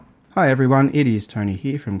Hi everyone, it is Tony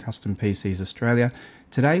here from Custom PCs Australia.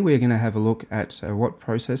 Today we're going to have a look at what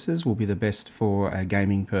processors will be the best for a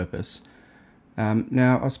gaming purpose.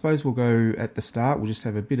 Now I suppose we'll go at the start, we'll just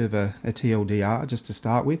have a bit of a TLDR just to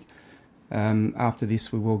start with. After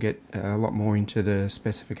this we will get a lot more into the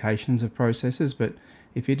specifications of processors, but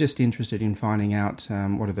if you're just interested in finding out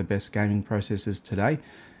what are the best gaming processors today,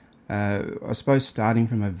 I suppose starting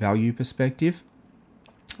from a value perspective,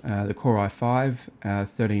 the Core i5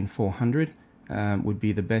 13400 would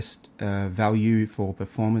be the best value for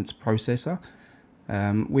performance processor,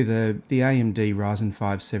 with the AMD Ryzen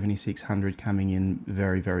 5 7600 coming in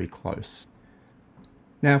very close.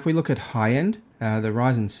 Now if we look at high-end, the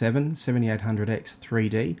Ryzen 7 7800X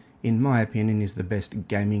 3D in my opinion is the best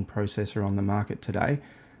gaming processor on the market today.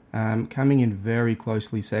 Coming in very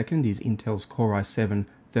closely second is Intel's Core i7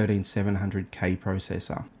 13700K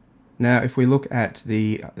processor. Now, if we look at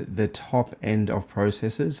the top end of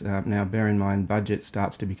processors, now bear in mind budget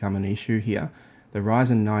starts to become an issue here. The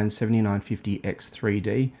Ryzen 9 7950X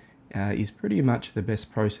 3D is pretty much the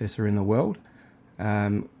best processor in the world.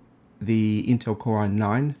 The Intel Core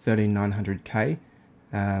i9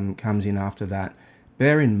 13900K comes in after that.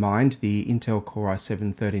 Bear in mind the Intel Core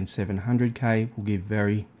i7 13700K will give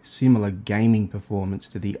very similar gaming performance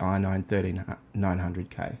to the i9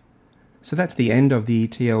 13900K. So that's the end of the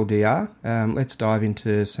TLDR. Let's dive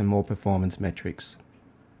into some more performance metrics.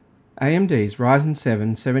 AMD's Ryzen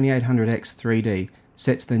 7 7800X 3D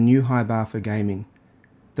sets the new high bar for gaming.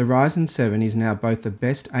 The Ryzen 7 is now both the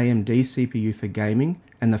best AMD CPU for gaming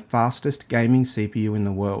and the fastest gaming CPU in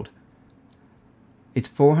the world. Its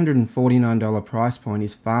 $449 price point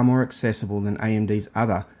is far more accessible than AMD's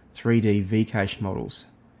other 3D Vcache models.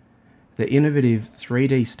 The innovative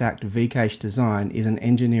 3D stacked Vcache design is an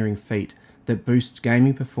engineering feat that boosts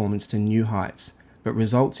gaming performance to new heights, but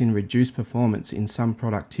results in reduced performance in some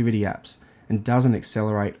productivity apps and doesn't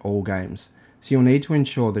accelerate all games, so you'll need to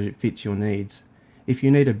ensure that it fits your needs. If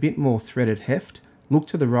you need a bit more threaded heft, look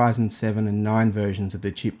to the Ryzen 7 and 9 versions of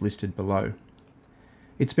the chip listed below.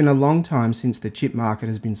 It's been a long time since the chip market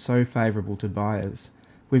has been so favourable to buyers.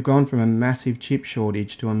 We've gone from a massive chip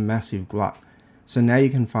shortage to a massive glut. So now you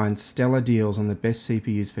can find stellar deals on the best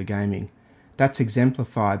CPUs for gaming. That's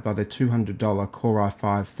exemplified by the $200 Core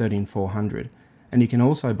i5 13400, and you can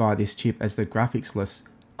also buy this chip as the graphics-less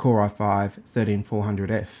Core i5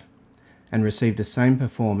 13400F, and receive the same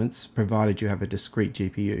performance provided you have a discrete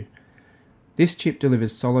GPU. This chip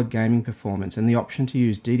delivers solid gaming performance, and the option to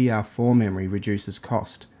use DDR4 memory reduces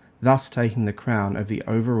cost, thus taking the crown of the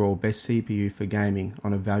overall best CPU for gaming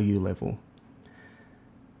on a value level.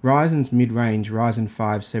 Ryzen's mid-range Ryzen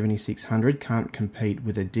 5 7600 can't compete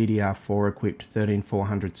with a DDR4 equipped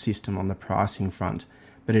 13400 system on the pricing front,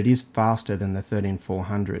 but it is faster than the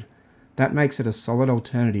 13400. That makes it a solid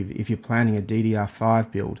alternative if you're planning a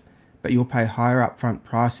DDR5 build, but you'll pay higher upfront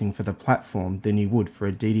pricing for the platform than you would for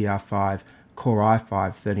a DDR5 Core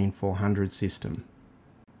i5 13400 system.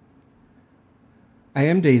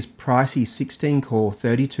 AMD's pricey 16-core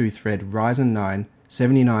 32-thread Ryzen 9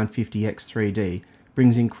 7950X 3D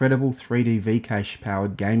brings incredible 3D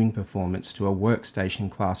Vcache-powered gaming performance to a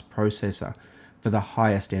workstation-class processor for the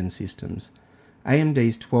highest-end systems.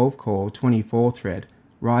 AMD's 12-core 24-thread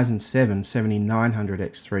Ryzen 7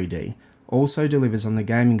 7900X 3D also delivers on the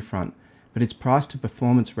gaming front, but its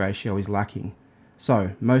price-to-performance ratio is lacking,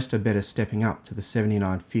 so most are better stepping up to the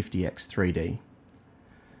 7950X 3D.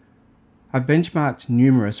 I've benchmarked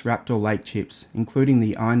numerous Raptor Lake chips, including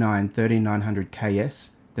the i9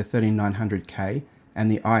 13900KS, the 13900K, and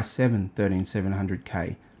the i7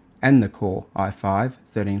 13700K, and the Core i5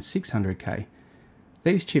 13600K.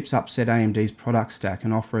 These chips upset AMD's product stack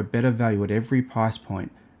and offer a better value at every price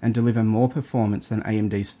point and deliver more performance than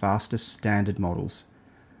AMD's fastest standard models.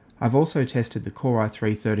 I've also tested the Core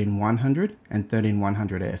i3 13100 and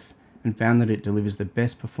 13100F and found that it delivers the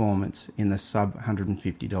best performance in the sub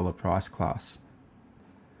 $150 price class.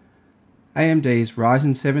 AMD's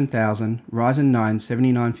Ryzen 7000, Ryzen 9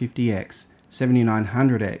 7950X,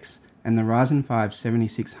 7900X and the Ryzen 5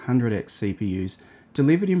 7600X CPUs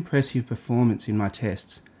delivered impressive performance in my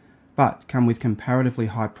tests, but come with comparatively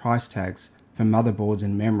high price tags for motherboards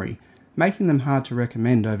and memory, making them hard to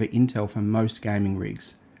recommend over Intel for most gaming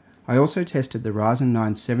rigs. I also tested the Ryzen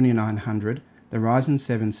 9 7900, the Ryzen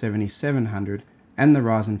 7 7700 and the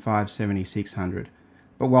Ryzen 5 7600,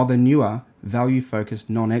 but while the newer, value-focused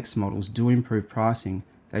non-X models do improve pricing,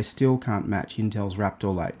 they still can't match Intel's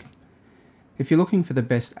Raptor Lake. If you're looking for the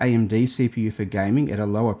best AMD CPU for gaming at a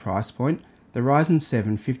lower price point, the Ryzen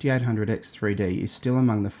 7 5800X 3D is still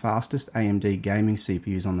among the fastest AMD gaming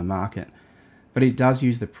CPUs on the market. but it does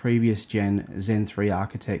use the previous gen Zen 3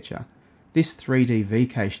 architecture. This 3D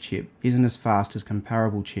V-Cache chip isn't as fast as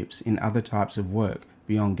comparable chips in other types of work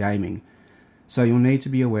beyond gaming, so you'll need to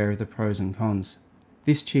be aware of the pros and cons.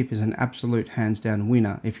 This chip is an absolute hands-down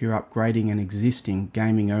winner if you're upgrading an existing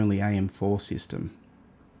gaming-only AM4 system.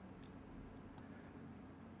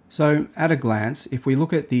 So, at a glance, if we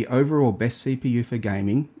look at the overall best CPU for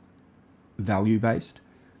gaming, value-based,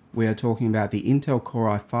 we are talking about the Intel Core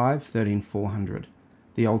i5-13400.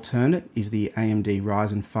 The alternate is the AMD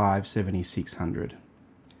Ryzen 5 7600.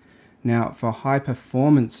 Now, for high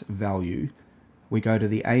performance value, we go to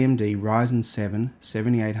the AMD Ryzen 7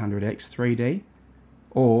 7800X 3D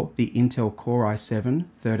or the Intel Core i7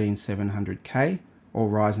 13700K or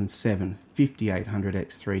Ryzen 7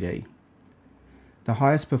 5800X 3D. The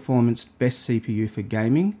highest performance best CPU for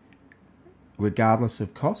gaming, regardless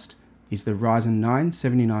of cost, is the Ryzen 9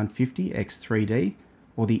 7950X 3D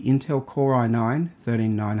or the Intel Core i9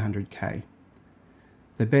 13900K.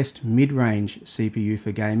 The best mid-range CPU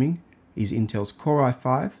for gaming is Intel's Core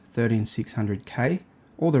i5 13600K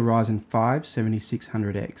or the Ryzen 5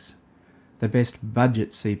 7600X. The best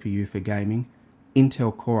budget CPU for gaming,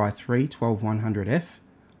 Intel Core i3 12100F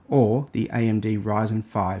or the AMD Ryzen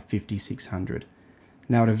 5 5600.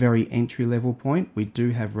 Now at a very entry-level point, we do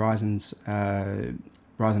have Ryzen's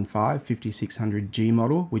Ryzen 5 5600G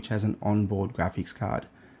model, which has an onboard graphics card.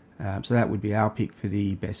 So that would be our pick for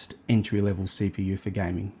the best entry-level CPU for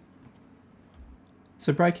gaming.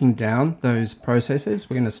 So breaking down those processors,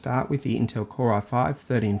 we're going to start with the Intel Core i5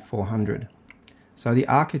 13400. So the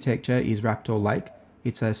architecture is Raptor Lake.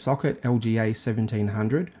 It's a socket LGA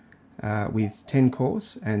 1700 with 10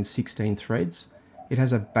 cores and 16 threads. It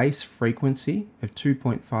has a base frequency of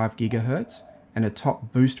 2.5 GHz and a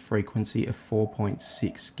top boost frequency of 4.6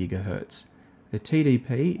 GHz. The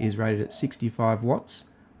TDP is rated at 65 watts,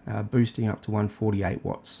 boosting up to 148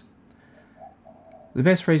 watts. The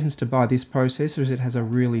best reasons to buy this processor is it has a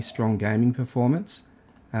really strong gaming performance,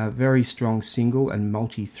 very strong single and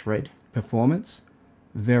multi-thread performance,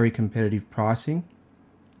 very competitive pricing.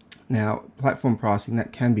 Now, platform pricing,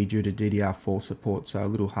 that can be due to DDR4 support, so a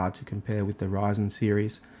little hard to compare with the Ryzen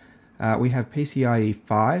series. We have PCIe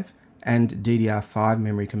 5 and DDR5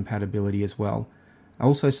 memory compatibility as well.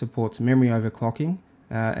 Also supports memory overclocking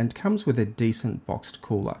and comes with a decent boxed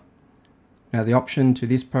cooler. Now, the option to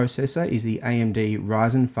this processor is the AMD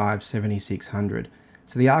Ryzen 5 7600.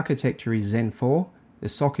 So the architecture is Zen 4, the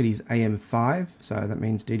socket is AM5, so that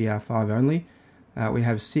means DDR5 only. We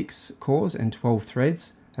have 6 cores and 12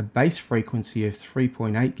 threads, a base frequency of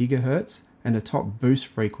 3.8 GHz and a top boost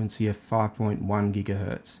frequency of 5.1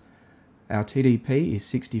 GHz. Our TDP is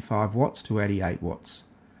 65 watts to 88 watts.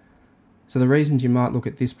 So the reasons you might look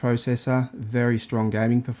at this processor: very strong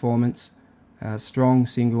gaming performance, strong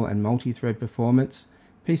single and multi-thread performance,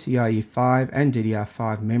 PCIe 5 and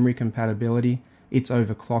DDR5 memory compatibility. It's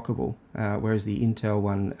overclockable, whereas the Intel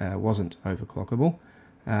one wasn't overclockable.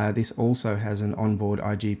 This also has an onboard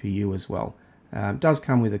iGPU as well. Does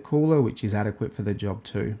come with a cooler, which is adequate for the job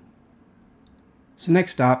too. So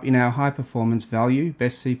next up, in our high performance value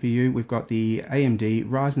best CPU, we've got the AMD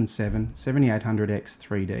Ryzen 7 7800X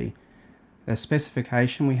 3D. The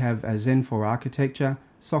specification, we have a Zen 4 architecture,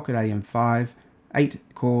 socket AM5, 8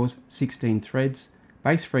 cores, 16 threads,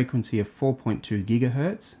 base frequency of 4.2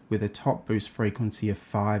 GHz with a top boost frequency of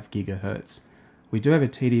 5 GHz. We do have a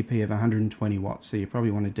TDP of 120 watts, so you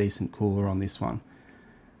probably want a decent cooler on this one.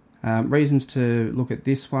 Reasons to look at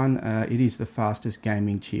this one: it is the fastest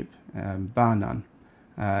gaming chip, bar none.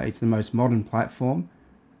 It's the most modern platform,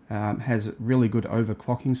 has really good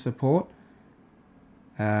overclocking support,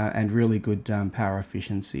 and really good power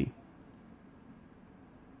efficiency.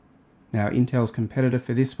 Now, Intel's competitor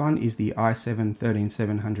for this one is the i7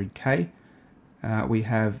 13700K. We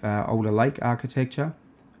have Alder Lake architecture.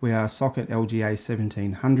 We are socket LGA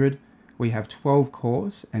 1700. We have 12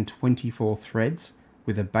 cores and 24 threads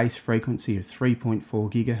with a base frequency of 3.4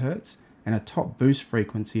 GHz and a top boost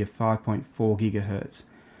frequency of 5.4 GHz.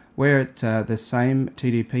 We're at the same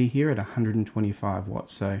TDP here at 125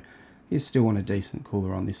 watts, so you still want a decent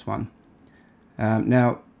cooler on this one.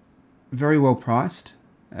 Now, very well priced.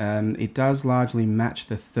 It does largely match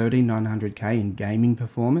the 13900K in gaming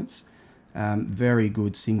performance. Very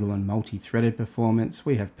good single and multi-threaded performance.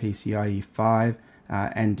 We have PCIe 5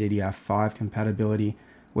 and DDR5 compatibility.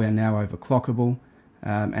 We are now overclockable,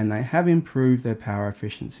 and they have improved their power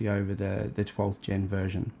efficiency over the 12th gen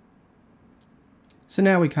version. So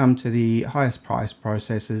now we come to the highest price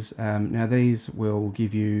processors. Now these will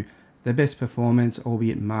give you the best performance,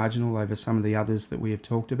 albeit marginal over some of the others that we have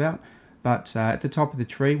talked about. But at the top of the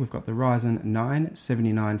tree, we've got the Ryzen 9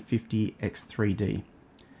 7950X3D.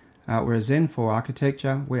 We're a Zen 4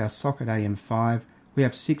 architecture. We are socket AM5. We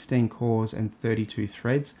have 16 cores and 32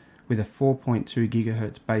 threads with a 4.2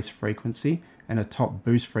 GHz base frequency and a top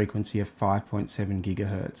boost frequency of 5.7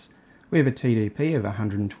 GHz. We have a TDP of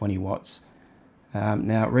 120 watts.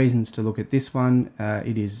 Now, reasons to look at this one,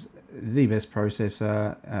 it is the best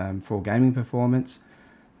processor for gaming performance.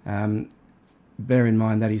 Bear in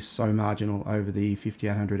mind that is so marginal over the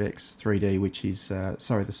 5800X3D, which is, the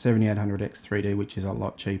 7800X3D, which is a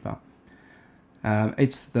lot cheaper.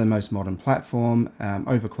 It's the most modern platform,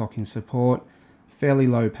 overclocking support, fairly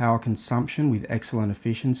low power consumption with excellent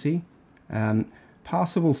efficiency,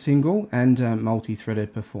 passable single and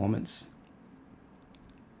multi-threaded performance.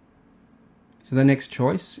 So the next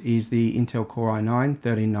choice is the Intel Core i9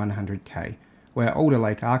 13900K. We're Alder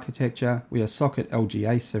Lake architecture, we are socket LGA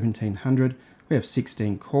 1700, we have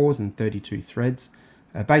 16 cores and 32 threads,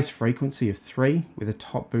 a base frequency of 3 with a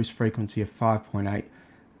top boost frequency of 5.8.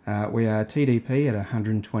 We are TDP at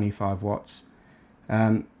 125 watts.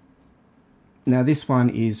 Now this one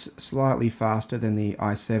is slightly faster than the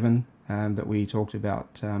i7 that we talked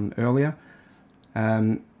about earlier.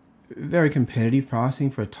 Very competitive pricing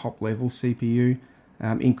for a top level CPU,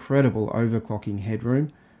 incredible overclocking headroom,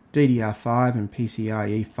 DDR5 and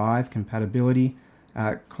PCIe 5 compatibility,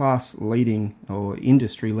 class leading or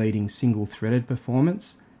industry leading single threaded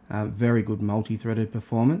performance, very good multi-threaded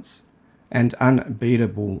performance, and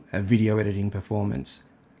unbeatable video editing performance.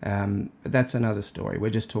 But that's another story.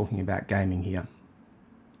 We're just talking about gaming here.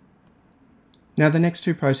 Now the next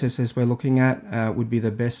two processors we're looking at would be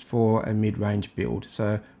the best for a mid-range build.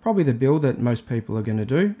 So probably the build that most people are going to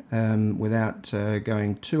do without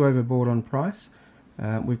going too overboard on price.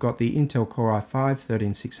 We've got the Intel Core i5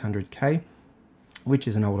 13600K, which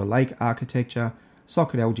is an Alder Lake architecture,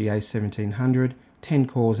 socket LGA 1700, 10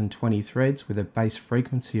 cores and 20 threads with a base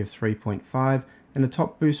frequency of 3.5 and a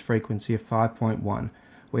top boost frequency of 5.1.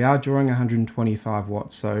 We are drawing 125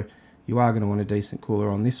 watts, so you are going to want a decent cooler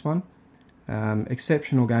on this one.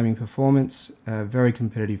 Exceptional gaming performance, very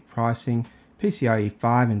competitive pricing, PCIe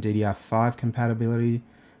 5 and DDR5 compatibility.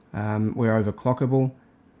 We're overclockable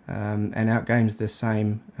and outgames the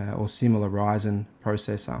same or similar Ryzen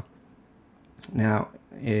processor. Now,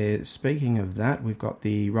 speaking of that, we've got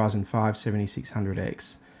the Ryzen 5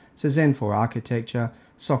 7600X. It's a Zen 4 architecture,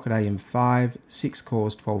 socket AM5, 6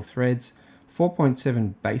 cores, 12 threads,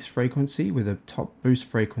 4.7 base frequency with a top boost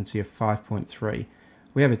frequency of 5.3.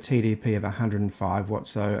 We have a TDP of 105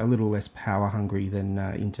 watts, so a little less power hungry than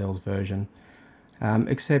Intel's version.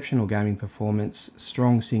 Exceptional gaming performance,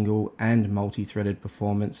 strong single and multi-threaded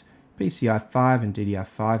performance, PCI 5 and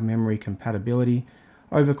DDR5 memory compatibility,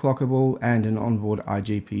 overclockable and an onboard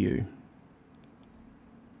iGPU.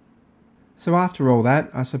 So after all that,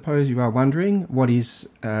 I suppose you are wondering what is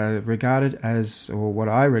regarded as, or what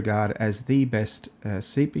I regard as the best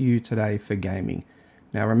CPU today for gaming.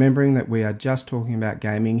 Now remembering that we are just talking about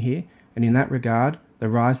gaming here, and in that regard, the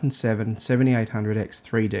Ryzen 7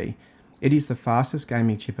 7800X3D. It is the fastest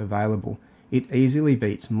gaming chip available. It easily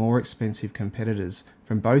beats more expensive competitors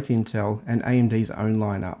from both Intel and AMD's own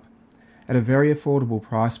lineup. At a very affordable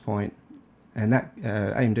price point, and that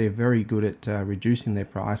AMD are very good at reducing their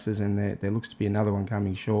prices, and there looks to be another one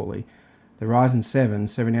coming shortly. The Ryzen 7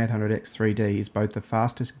 7800X3D is both the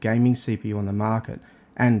fastest gaming CPU on the market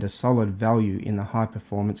and a solid value in the high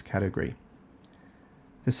performance category.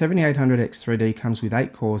 The 7800X3D comes with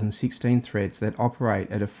 8 cores and 16 threads that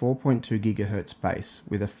operate at a 4.2 GHz base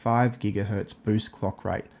with a 5 GHz boost clock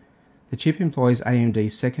rate. The chip employs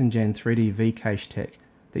AMD's 2nd Gen 3D V-Cache tech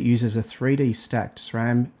that uses a 3D stacked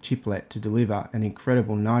SRAM chiplet to deliver an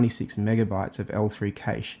incredible 96 megabytes of L3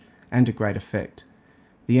 cache and a great effect.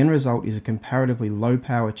 The end result is a comparatively low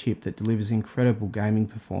power chip that delivers incredible gaming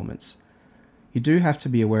performance. You do have to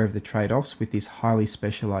be aware of the trade-offs with this highly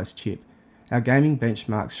specialized chip. Our gaming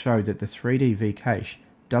benchmarks showed that the 3D V-Cache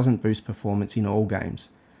doesn't boost performance in all games,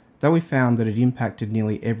 though we found that it impacted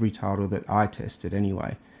nearly every title that I tested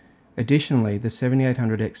anyway. Additionally, the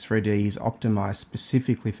 7800X3D is optimized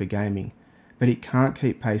specifically for gaming, but it can't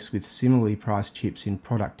keep pace with similarly priced chips in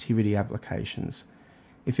productivity applications.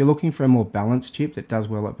 If you're looking for a more balanced chip that does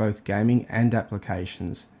well at both gaming and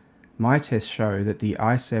applications, my tests show that the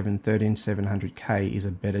i7 13700K is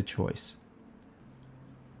a better choice.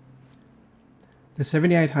 The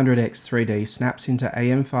 7800X3D snaps into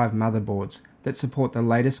AM5 motherboards that support the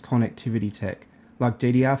latest connectivity tech, like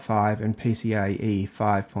DDR5 and PCIe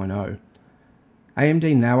 5.0.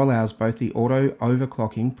 AMD now allows both the auto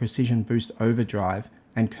overclocking Precision Boost Overdrive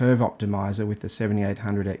and Curve Optimizer with the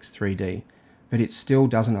 7800X3D. but it still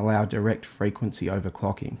doesn't allow direct frequency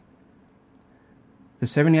overclocking. The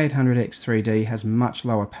 7800X3D has much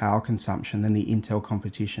lower power consumption than the Intel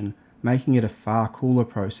competition, making it a far cooler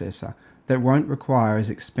processor that won't require as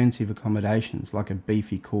expensive accommodations like a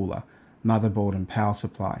beefy cooler, motherboard and power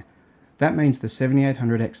supply. That means the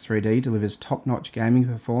 7800X3D delivers top-notch gaming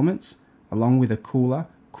performance, along with a cooler,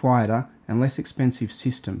 quieter and less expensive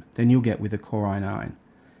system than you'll get with a Core i9.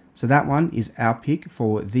 So that one is our pick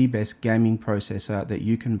for the best gaming processor that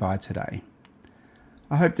you can buy today.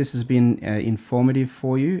 I hope this has been informative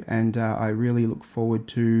for you, and I really look forward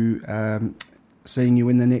to seeing you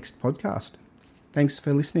in the next podcast. Thanks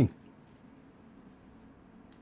for listening.